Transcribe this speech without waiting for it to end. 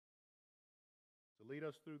lead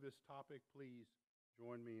us through this topic, please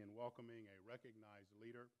join me in welcoming a recognized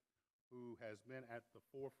leader who has been at the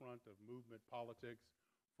forefront of movement politics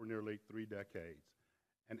for nearly 3 decades.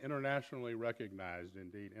 An internationally recognized,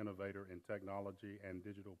 indeed, innovator in technology and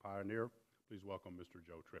digital pioneer. Please welcome Mr.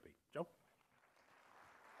 Joe Trippi. Joe?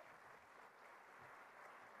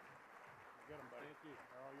 Get him, buddy. Thank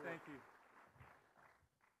you. Thank you.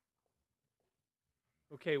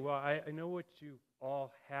 Okay, well, I know what you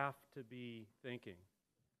all have to be thinking.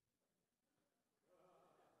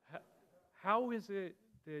 How is it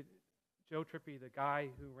that Joe Trippi, the guy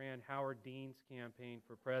who ran Howard Dean's campaign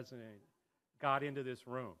for president, got into this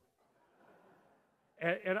room?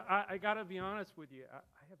 And I got to be honest with you,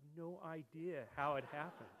 I have no idea how it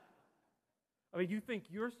happened. I mean, you think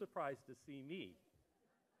you're surprised to see me.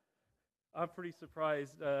 I'm pretty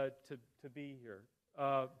surprised to be here.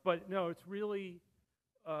 But no, it's really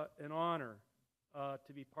an honor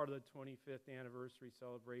to be part of the 25th anniversary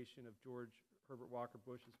celebration of George Herbert Walker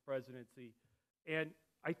Bush's presidency. And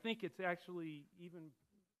I think it's actually even,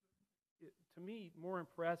 to me, more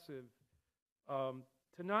impressive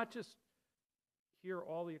to not just hear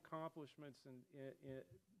all the accomplishments in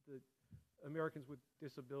the Americans with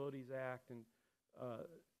Disabilities Act and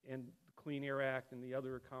the Clean Air Act and the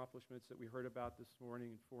other accomplishments that we heard about this morning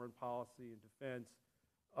in foreign policy and defense,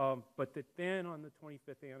 but that then on the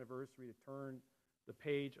 25th anniversary to turn the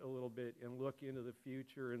page a little bit and look into the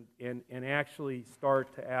future and actually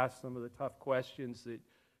start to ask some of the tough questions that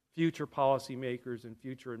future policymakers and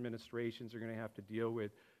future administrations are going to have to deal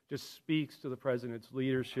with, just speaks to the President's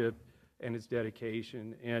leadership and his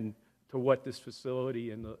dedication and to what this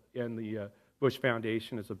facility and the Bush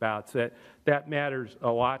Foundation is about. So that matters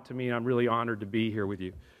a lot to me, and I'm really honored to be here with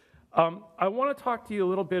you. I want to talk to you a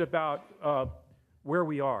little bit about where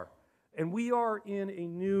we are. And we are in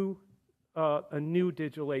a new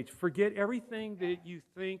digital age. Forget everything that you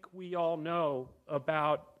think we all know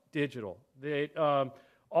about digital. That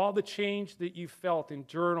all the change that you felt in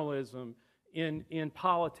journalism, in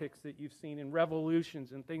politics that you've seen, in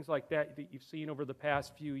revolutions and things like that that you've seen over the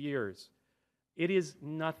past few years. It is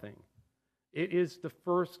nothing. It is the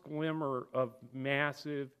first glimmer of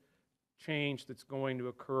massive change that's going to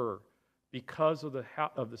occur because of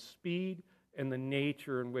the speed and the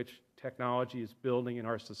nature in which technology is building in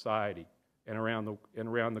our society and around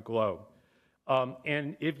the globe.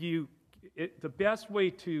 And the best way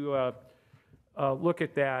to look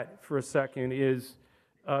at that for a second is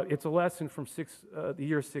it's a lesson from the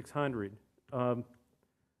year 600.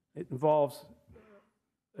 It involves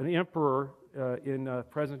an emperor in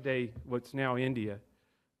present-day, what's now India.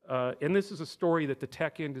 And this is a story that the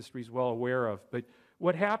tech industry is well aware of. But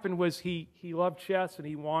what happened was he loved chess, and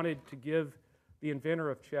he wanted to give the inventor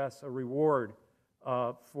of chess a reward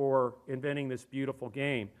for inventing this beautiful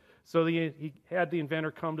game. So he had the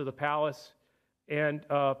inventor come to the palace, and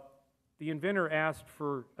the inventor asked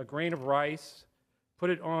for a grain of rice, put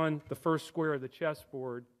it on the first square of the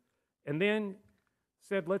chessboard, and then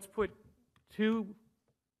said, let's put 2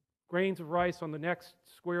 grains of rice on the next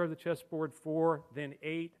square of the chessboard, 4, then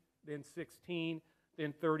 8, then 16,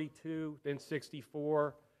 then 32, then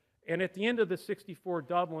 64. And at the end of the 64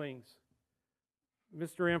 doublings,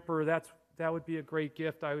 Mr. Emperor, that would be a great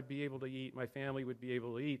gift I would be able to eat, my family would be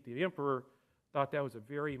able to eat. The emperor thought that was a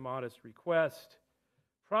very modest request,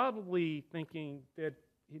 probably thinking that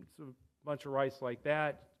it's a bunch of rice like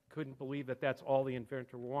that, couldn't believe that that's all the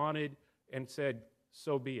inventor wanted, and said,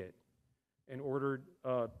 so be it, and ordered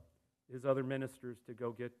his other ministers to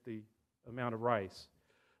go get the amount of rice.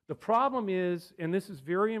 The problem is, and this is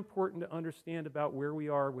very important to understand about where we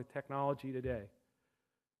are with technology today,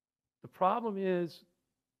 the problem is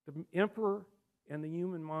the emperor and the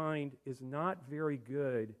human mind is not very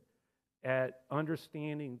good at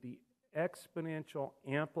understanding the exponential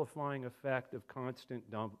amplifying effect of constant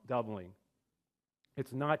doubling.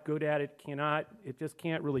 It's not good at it, it just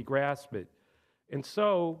can't really grasp it. And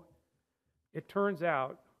so it turns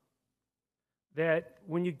out that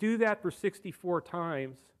when you do that for 64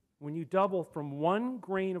 times, when you double from 1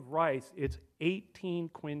 grain of rice, it's 18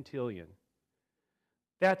 quintillion.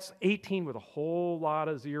 That's 18 with a whole lot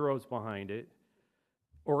of zeros behind it,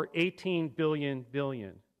 or 18 billion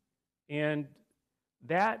billion. And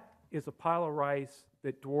that is a pile of rice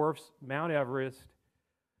that dwarfs Mount Everest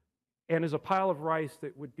and is a pile of rice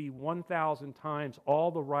that would be 1,000 times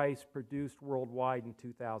all the rice produced worldwide in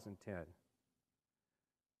 2010.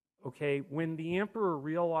 Okay, when the emperor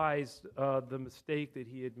realized the mistake that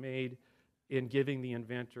he had made in giving the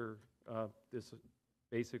inventor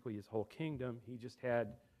basically his whole kingdom, he just had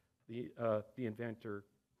the inventor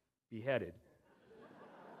beheaded.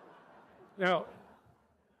 Now,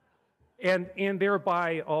 and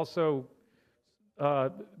thereby also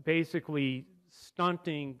basically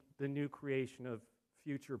stunting the new creation of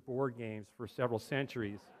future board games for several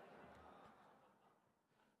centuries.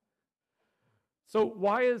 So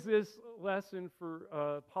why is this a lesson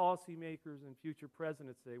for policymakers and future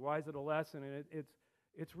presidents today? Why is it a lesson? And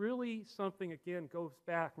it's really something, again, goes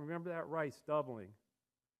back. Remember that rice doubling.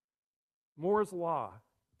 Moore's law.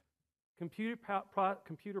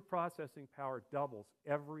 Computer processing power doubles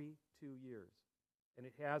every 2 years. And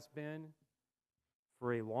it has been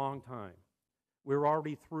for a long time. We're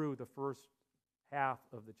already through the first half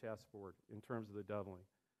of the chessboard in terms of the doubling.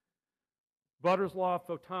 Butter's law of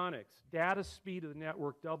photonics. Data speed of the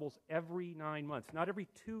network doubles every 9 months. Not every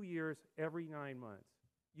 2 years, every 9 months.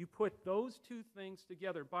 You put those two things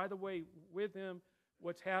together. By the way, with him,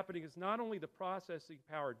 what's happening is not only the processing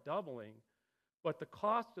power doubling, but the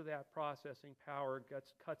cost of that processing power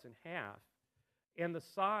gets cuts in half, and the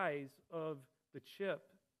size of the chip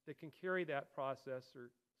that can carry that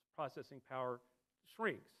processing power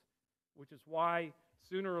shrinks, which is why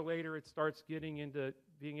sooner or later it starts getting into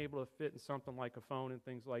being able to fit in something like a phone and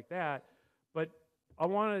things like that. But I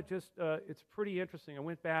want to just, it's pretty interesting. I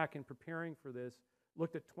went back in preparing for this,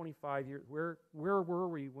 looked at 25 years. Where were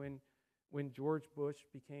we when George Bush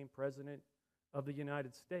became president of the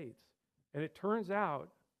United States? And it turns out,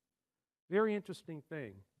 very interesting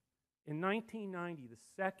thing, in 1990, the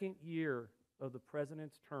second year of the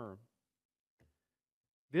president's term,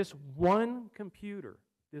 this one computer,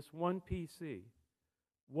 this one PC,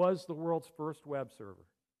 was the world's first web server.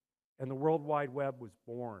 And the World Wide Web was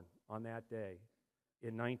born on that day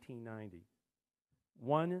in 1990.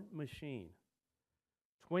 One machine.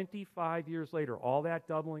 25 years later, all that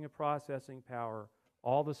doubling of processing power,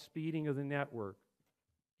 all the speeding of the network,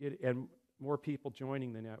 and more people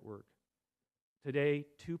joining the network. Today,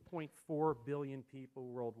 2.4 billion people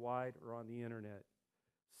worldwide are on the internet.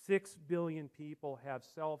 6 billion people have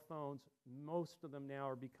cell phones. Most of them now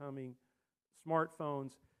are becoming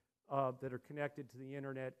smartphones that are connected to the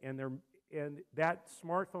internet, and that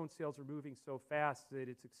smartphone sales are moving so fast that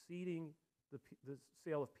it's exceeding the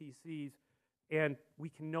sale of PCs, and we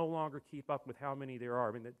can no longer keep up with how many there are.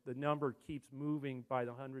 I mean, the number keeps moving by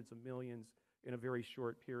the hundreds of millions in a very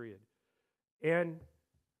short period. And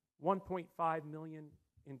 1.5 million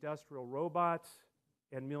industrial robots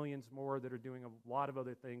and millions more that are doing a lot of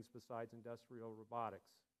other things besides industrial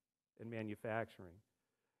robotics and manufacturing.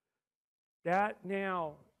 That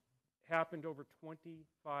now happened over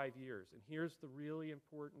 25 years. And here's the really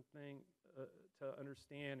important thing to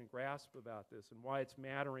understand and grasp about this and why it's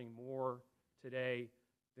mattering more today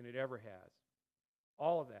than it ever has.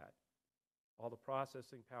 All of that, all the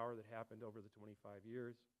processing power that happened over the 25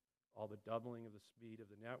 years, all the doubling of the speed of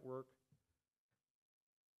the network,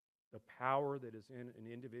 the power that is in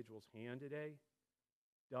an individual's hand today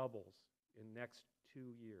doubles in the next 2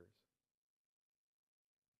 years.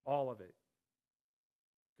 All of it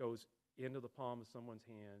goes into the palm of someone's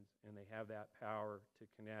hands, and they have that power to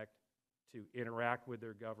connect, to interact with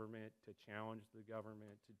their government, to challenge the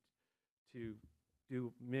government, to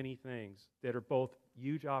do many things that are both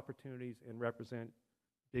huge opportunities and represent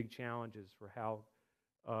big challenges for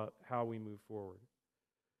how we move forward.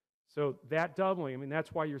 So that doubling, I mean,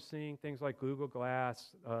 that's why you're seeing things like Google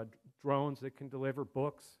Glass, drones that can deliver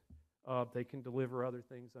books. They can deliver other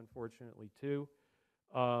things, unfortunately, too.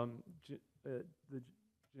 The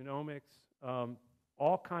genomics,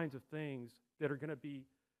 all kinds of things that are going to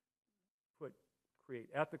create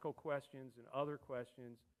ethical questions and other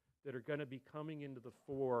questions that are going to be coming into the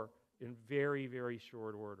fore in very, very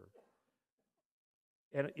short order.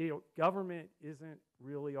 And government isn't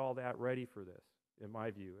really all that ready for this, in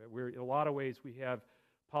my view. In a lot of ways, we have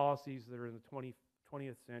policies that are in the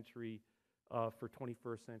 20th century for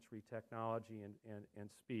 21st century technology and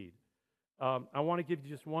speed. I want to give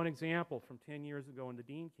you just one example from 10 years ago in the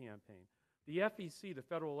Dean campaign. The FEC, the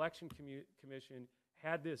Federal Election Commission,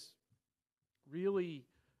 had this really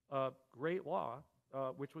great law,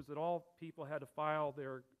 which was that all people had to file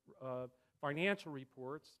their financial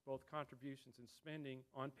reports, both contributions and spending,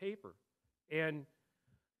 on paper. And,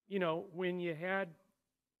 when you had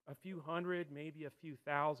a few hundred, maybe a few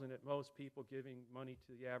thousand at most people giving money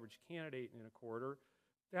to the average candidate in a quarter,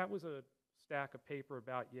 that was a stack of paper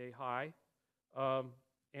about yay high.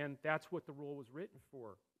 And that's what the rule was written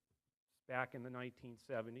for back in the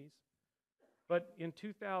 1970s. But in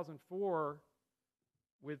 2004,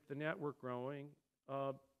 with the network growing,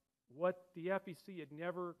 what the FEC had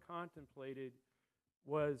never contemplated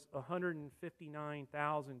was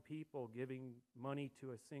 159,000 people giving money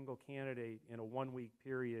to a single candidate in a one-week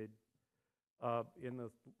period in the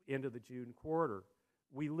end of the June quarter,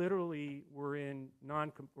 we literally were in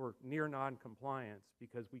or near non-compliance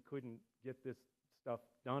because we couldn't get this stuff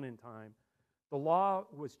done in time. The law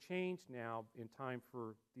was changed now in time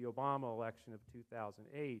for the Obama election of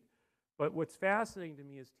 2008. But what's fascinating to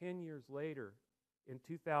me is 10 years later, in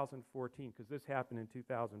 2014, because this happened in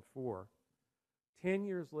 2004, 10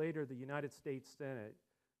 years later, the United States Senate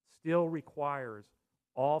still requires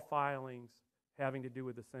all filings having to do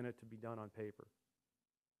with the Senate to be done on paper.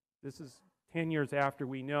 This is 10 years after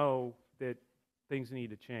we know that things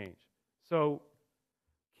need to change. So,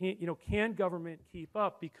 can government keep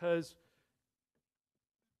up? Because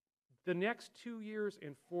the next 2 years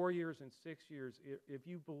and 4 years and 6 years, if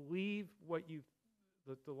you believe what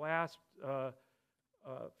the last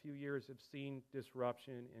few years have seen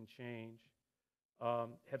disruption and change,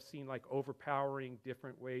 have seen like overpowering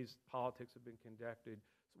different ways politics have been conducted,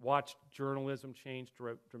 watched journalism change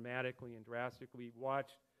dramatically and drastically,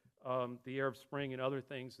 watched the Arab Spring and other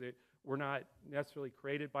things that were not necessarily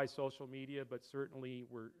created by social media, but certainly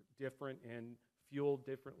were different and fueled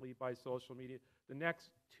differently by social media. The next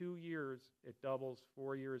 2 years, it doubles,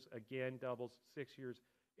 4 years, again doubles, 6 years.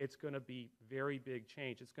 It's going to be very big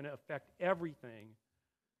change. It's going to affect everything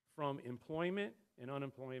from employment and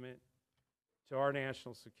unemployment to our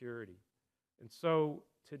national security. And so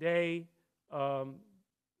today,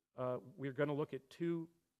 we're going to look at two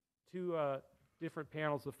different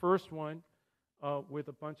panels. The first one with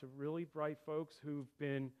a bunch of really bright folks who've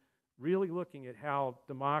been really looking at how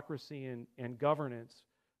democracy and governance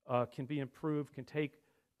can be improved, can take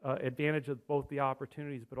advantage of both the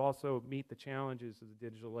opportunities but also meet the challenges of the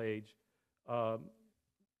digital age.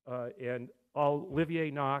 And Olivier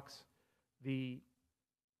Knox, the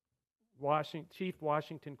Chief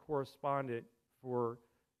Washington Correspondent for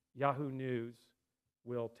Yahoo News,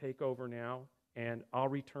 will take over now, and I'll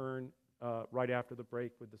return right after the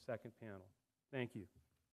break with the second panel. Thank you.